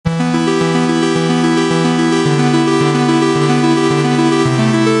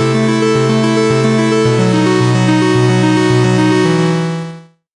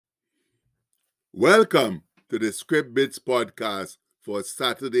Welcome to the Script Bits podcast for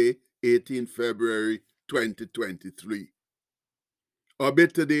Saturday, 18 February 2023. Our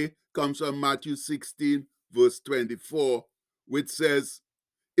bit today comes from Matthew 16, verse 24, which says,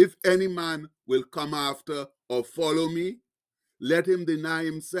 "If any man will come after or follow me, let him deny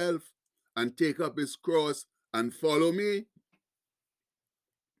himself and take up his cross and follow me."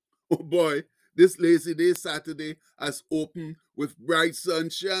 Oh boy, this lazy day Saturday has opened with bright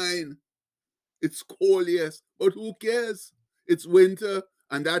sunshine. It's cold, yes, but who cares? It's winter,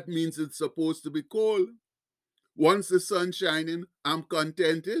 and that means it's supposed to be cold. Once the sun's shining, I'm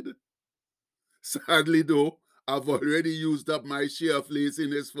contented. Sadly, though, I've already used up my share of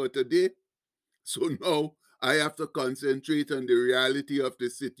laziness for today. So now I have to concentrate on the reality of the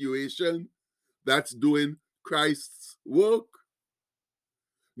situation. That's doing Christ's work.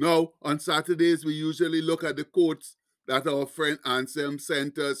 Now, on Saturdays, we usually look at the quotes that our friend Anselm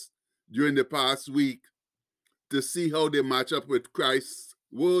sent us during the past week to see how they match up with Christ's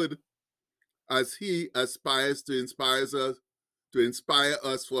word as he aspires to inspire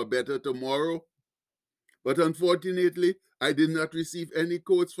us for a better tomorrow. But unfortunately, I did not receive any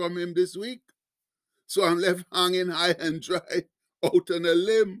quotes from him this week. So I'm left hanging high and dry out on a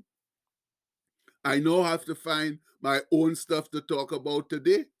limb. I now have to find my own stuff to talk about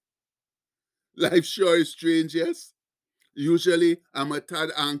today. Life sure is strange, yes? Usually, I'm a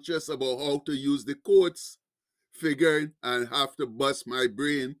tad anxious about how to use the quotes, figuring I have to bust my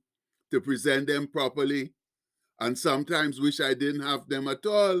brain to present them properly, and sometimes wish I didn't have them at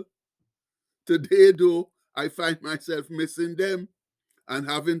all. Today, though, I find myself missing them and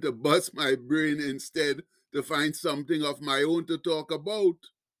having to bust my brain instead to find something of my own to talk about.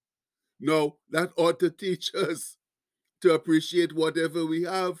 Now, that ought to teach us to appreciate whatever we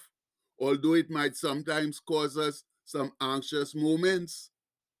have, although it might sometimes cause us some anxious moments.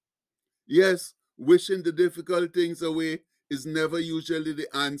 Yes, wishing the difficult things away is never usually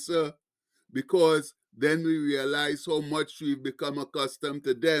the answer, because then we realize how much we've become accustomed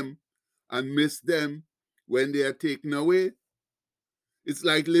to them and miss them when they are taken away. It's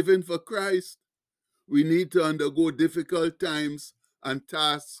like living for Christ. We need to undergo difficult times and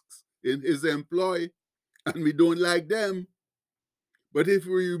tasks in his employ, and we don't like them. But if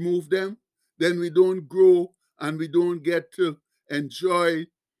we remove them, then we don't grow and we don't get to enjoy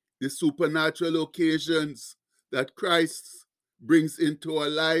the supernatural occasions that Christ brings into our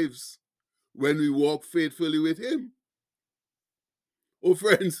lives when we walk faithfully with him. Oh,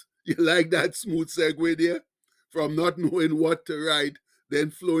 friends, you like that smooth segue there? From not knowing what to write, then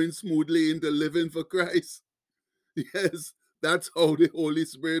flowing smoothly into living for Christ. Yes, that's how the Holy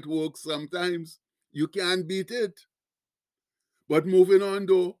Spirit works sometimes. You can't beat it. But moving on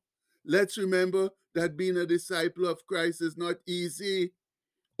though, let's remember that being a disciple of Christ is not easy,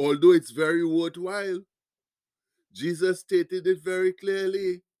 although it's very worthwhile. Jesus stated it very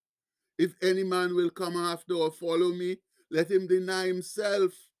clearly. If any man will come after or follow me, let him deny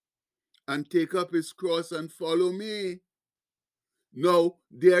himself and take up his cross and follow me. Now,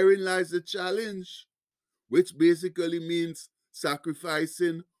 therein lies the challenge, which basically means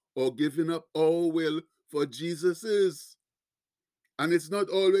sacrificing or giving up our will for Jesus'. And it's not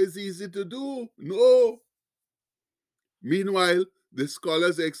always easy to do, no. Meanwhile, the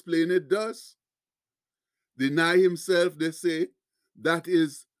scholars explain it thus. Deny himself, they say, that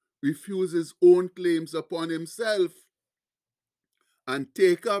is, refuse his own claims upon himself. And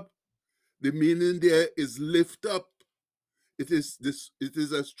take up, the meaning there is lift up. It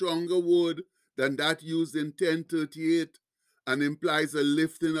is a stronger word than that used in 1038 and implies a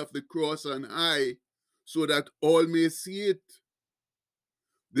lifting of the cross on high so that all may see it.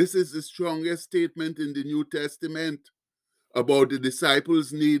 This is the strongest statement in the New Testament about the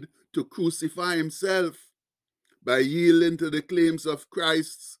disciples' need to crucify himself by yielding to the claims of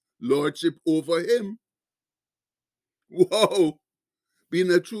Christ's lordship over him. Whoa!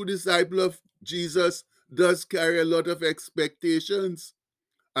 Being a true disciple of Jesus does carry a lot of expectations,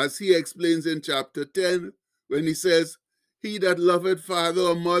 as he explains in chapter 10, when he says, "He that loveth father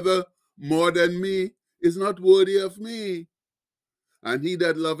or mother more than me is not worthy of me. And he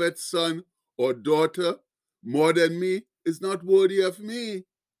that loveth son or daughter more than me is not worthy of me.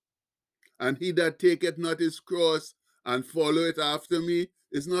 And he that taketh not his cross and followeth after me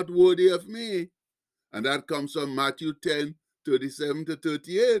is not worthy of me." And that comes from Matthew 10, 37 to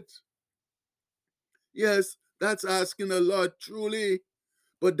 38. Yes, that's asking a lot, truly.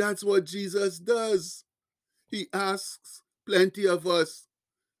 But that's what Jesus does. He asks plenty of us,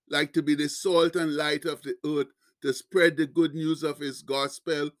 like to be the salt and light of the earth, to spread the good news of his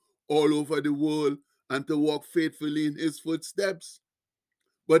gospel all over the world and to walk faithfully in his footsteps.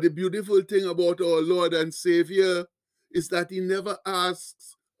 But the beautiful thing about our Lord and Savior is that he never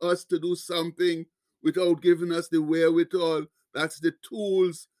asks us to do something without giving us the wherewithal. That's the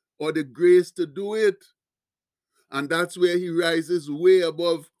tools or the grace to do it. And that's where he rises way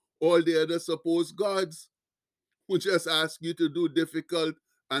above all the other supposed gods who just ask you to do difficult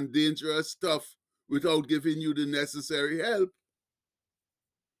and dangerous stuff without giving you the necessary help.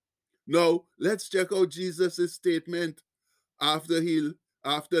 Now, let's check out Jesus' statement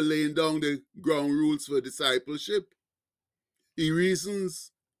after laying down the ground rules for discipleship. He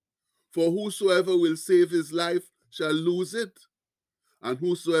reasons, "For whosoever will save his life shall lose it, and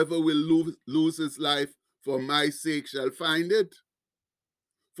whosoever will lose his life for my sake shall find it.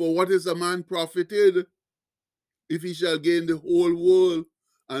 For what is a man profited if he shall gain the whole world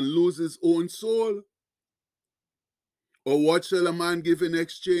and lose his own soul? Or what shall a man give in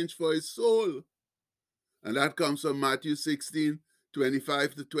exchange for his soul?" And that comes from Matthew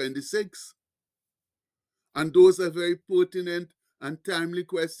 16:25 to 26. And those are very pertinent and timely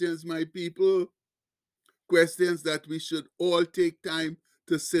questions, my people. Questions that we should all take time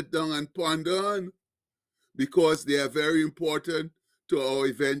to sit down and ponder on, because they are very important to our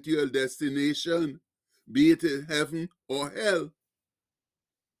eventual destination, be it in heaven or hell.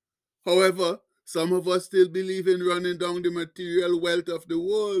 However, some of us still believe in running down the material wealth of the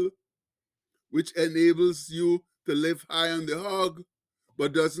world, which enables you to live high on the hog,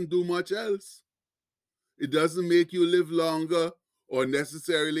 but doesn't do much else. It doesn't make you live longer or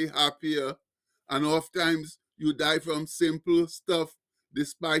necessarily happier, and oftentimes you die from simple stuff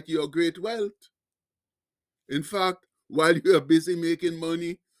despite your great wealth. In fact, while you are busy making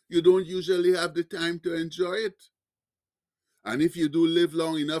money, you don't usually have the time to enjoy it. And if you do live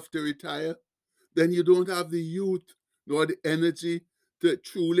long enough to retire, then you don't have the youth nor the energy to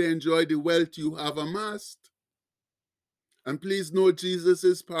truly enjoy the wealth you have amassed. And please note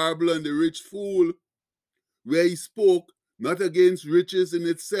Jesus' parable on the rich fool, where he spoke not against riches in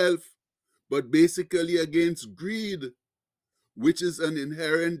itself, but basically against greed, which is an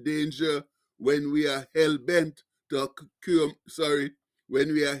inherent danger when we are hell-bent to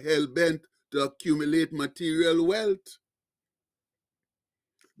accumulate material wealth.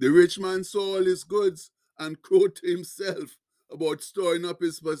 The rich man saw all his goods and crowed to himself about storing up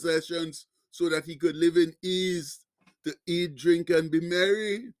his possessions so that he could live in ease, to eat, drink, and be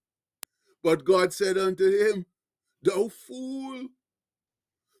merry. But God said unto him, "Thou fool,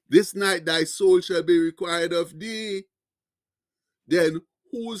 this night thy soul shall be required of thee. Then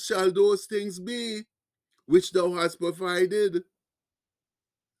whose shall those things be which thou hast provided?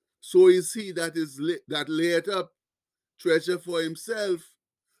 So is he that layeth up treasure for himself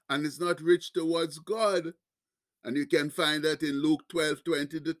and is not rich towards God." And you can find that in Luke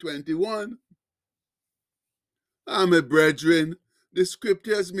 12:20 to 21. My brethren, the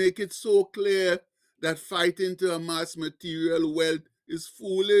scriptures make it so clear that fighting to amass material wealth is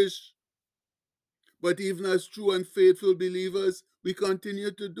foolish. But even as true and faithful believers, we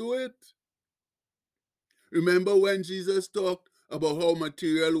continue to do it. Remember when Jesus talked about how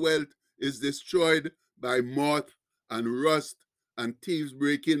material wealth is destroyed by moth and rust and thieves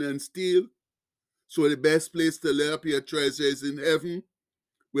break in and steal? So the best place to lay up your treasure is in heaven,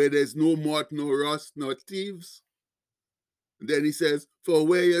 where there's no moth, no rust, no thieves. And then he says, "For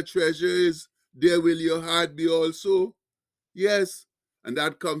where your treasure is, there will your heart be also." Yes, and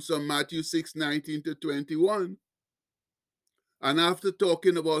that comes from Matthew 6:19 to 21. And after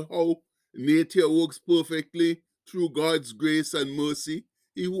talking about how nature works perfectly through God's grace and mercy,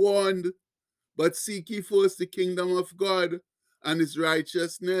 he warned, "But seek ye first the kingdom of God and his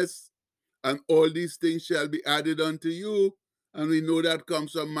righteousness, and all these things shall be added unto you." And we know that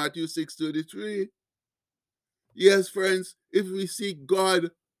comes from Matthew 6:33. Yes, friends, if we seek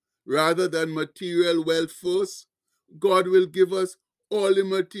God rather than material wealth first, God will give us all the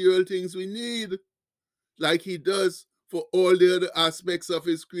material things we need, like he does for all the other aspects of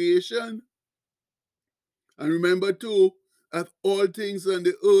his creation. And remember too, that all things on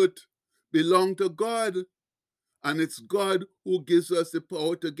the earth belong to God, and it's God who gives us the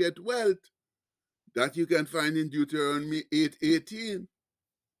power to get wealth. That you can find in Deuteronomy 8:18.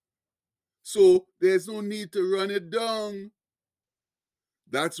 So there's no need to run it down.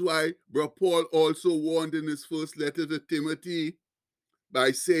 That's why Brother Paul also warned in his first letter to Timothy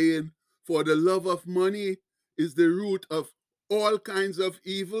by saying, "For the love of money is the root of all kinds of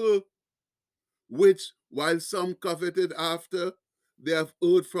evil, which, while some coveted after, they have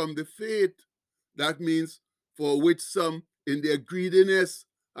erred from the faith." That means, for which some, in their greediness,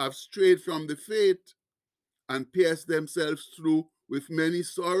 have strayed from the faith and pierced themselves through with many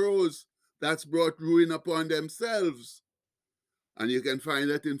sorrows. That's brought ruin upon themselves. And you can find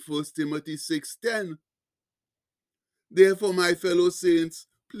that in 1 Timothy 6:10. Therefore, my fellow saints,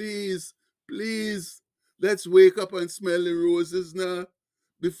 please, please, let's wake up and smell the roses now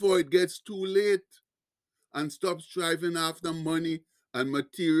before it gets too late, and stop striving after money and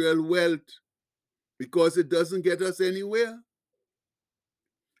material wealth, because it doesn't get us anywhere.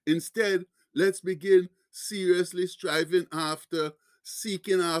 Instead, let's begin seriously seeking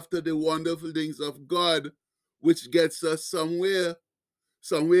after the wonderful things of God, which gets us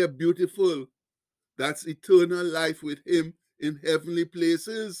somewhere beautiful. That's eternal life with Him in heavenly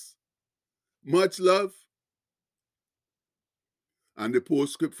places. Much love. And the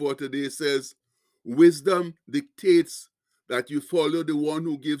postscript for today says, wisdom dictates that you follow the one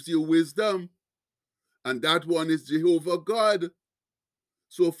who gives you wisdom, and that one is Jehovah God.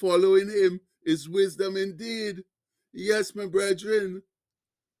 So following Him is wisdom indeed. Yes, my brethren,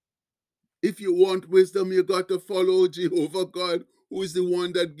 if you want wisdom, you got to follow Jehovah God, who is the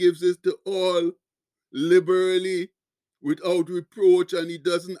one that gives it to all liberally, without reproach, and He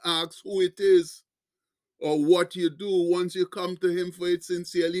doesn't ask who it is or what you do. Once you come to Him for it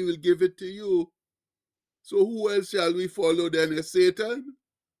sincerely, He will give it to you. So who else shall we follow then? Is Satan,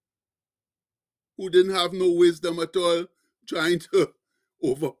 who didn't have no wisdom at all, trying to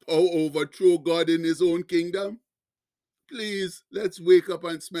overthrow God in His own kingdom? Please, let's wake up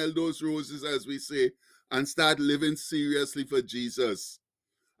and smell those roses, as we say, and start living seriously for Jesus.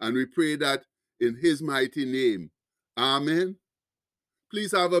 And we pray that in His mighty name. Amen.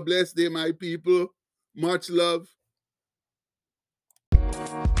 Please have a blessed day, my people. Much love.